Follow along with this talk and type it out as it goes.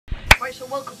Guys, so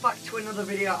welcome back to another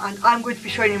video, and I'm going to be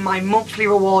showing you my monthly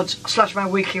rewards / my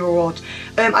weekly rewards.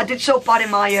 I did so bad in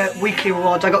my weekly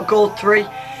rewards. I got gold 3,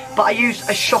 but I used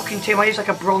a shocking team. I used like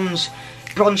a bronze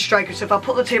striker. So if I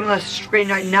put the team on the screen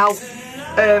right now,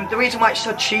 the reason why it's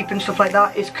so cheap and stuff like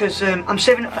that is because I'm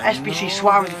saving it for SBC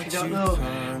Suarez, if you don't know,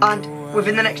 and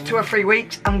within the next 2 or 3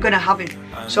 weeks I'm gonna have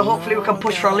him. So hopefully we can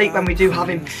push for elite when we do have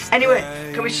him. Anyway,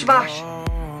 can we smash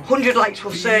 100 likes,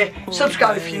 we'll say,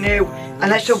 subscribe if you're new, and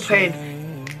let's jump in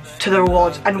to the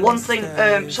rewards. And one thing,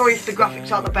 sorry if the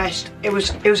graphics aren't the best, it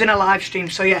was in a live stream,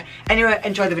 so yeah. Anyway,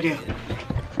 enjoy the video.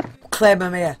 Claim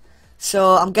them here.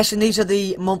 So I'm guessing these are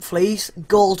the monthlies.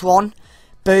 Gold 1,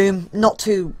 boom, not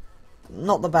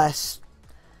the best.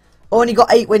 Only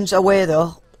got 8 wins away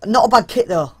though. Not a bad kit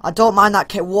though, I don't mind that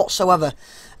kit whatsoever.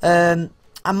 I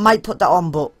might put that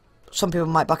on, but some people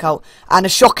might back out. And a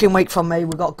shocking week from me,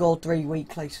 we got gold 3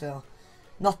 weekly, so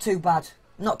not too bad.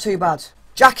 Not too bad.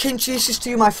 Jack Hinch, this is to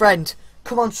you, my friend.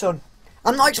 Come on, son.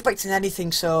 I'm not expecting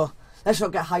anything, so let's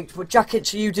not get hyped. But Jack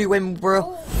Hinch, you do win,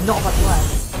 bro. Not a bad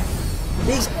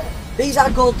player. These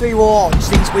are gold 3 rewards,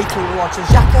 these weekly rewards. So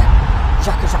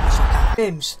Xhaka.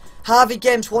 Games. Harvey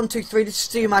Games 1, 2, 3. This is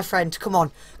to you, my friend. Come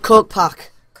on. Coke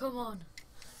pack. Come on.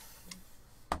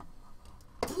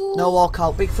 No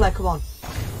walkout. Big flare, come on.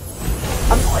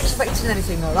 I'm not expecting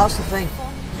anything though, that's the thing.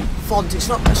 Font, it's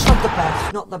not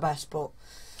the best, but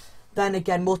then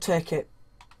again, we'll take it.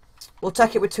 We'll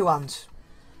take it with 2 hands.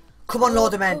 Come on,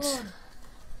 Lord Immense.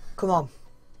 Come on.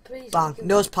 Please, bang.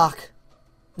 Nose pack.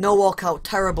 No walkout,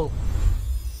 terrible.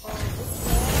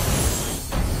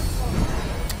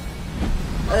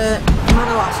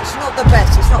 It's not the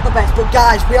best, but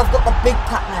guys, we have got the big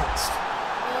pack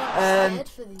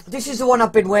next. This is the one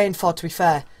I've been waiting for, to be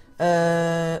fair.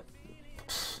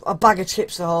 A bag of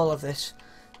chips, the whole of this.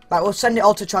 Right, we'll send it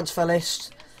all to transfer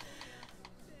list.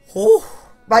 Oh.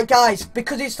 Right, guys,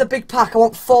 because it's the big pack, I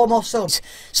want 4 more subs.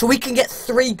 So we can get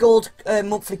 3 gold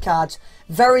monthly cards.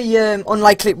 Very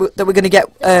unlikely that we're going to get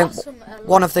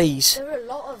one of these. There are a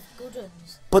lot of good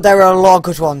ones. But there are a lot of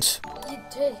good ones.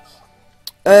 You'd take.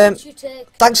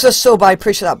 Thanks for the sub, I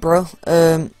appreciate that, bro.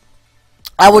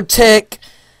 I would take...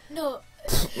 No.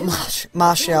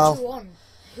 Martial.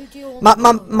 Who do you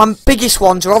want? My biggest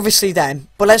ones are obviously them,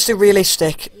 but let's do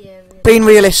realistic. Yeah, really. Being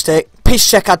realistic, piss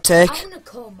check I'd take. I'm gonna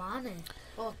call Mane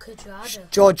or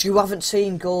Quadrado. George, you haven't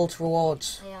seen gold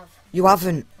rewards. I have. You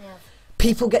haven't. I have.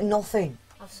 People get nothing.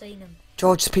 I've seen them.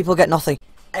 George, people get nothing.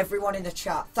 Everyone in the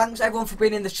chat. Thanks everyone for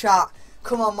being in the chat.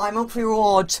 Come on, my monthly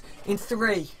rewards in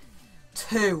 3,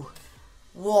 2,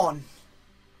 1.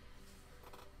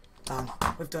 Damn,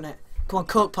 we've done it. Come on,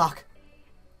 Coke pack.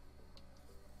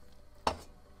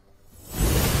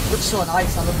 Looks so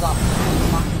nice, I love that.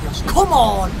 Come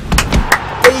on!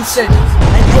 Decent!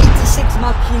 An 86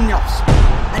 Marquinhos.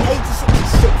 An 86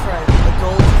 is sick for a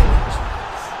gold.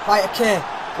 Right, okay.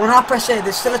 When I press A,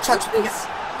 there's still a chance we get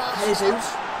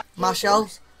Jesus. Martial.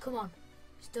 Come on.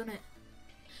 He's done it.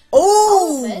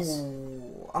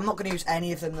 Oh! I'm not going to use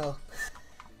any of them though.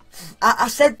 I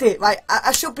said it, right,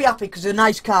 I should be happy because they're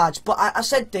nice cards, but I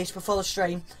said this before the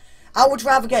stream. I would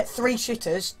rather get 3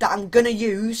 shitters that I'm going to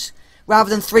use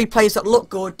rather than 3 players that look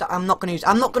good that I'm not going to use.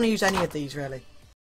 I'm not going to use any of these, really.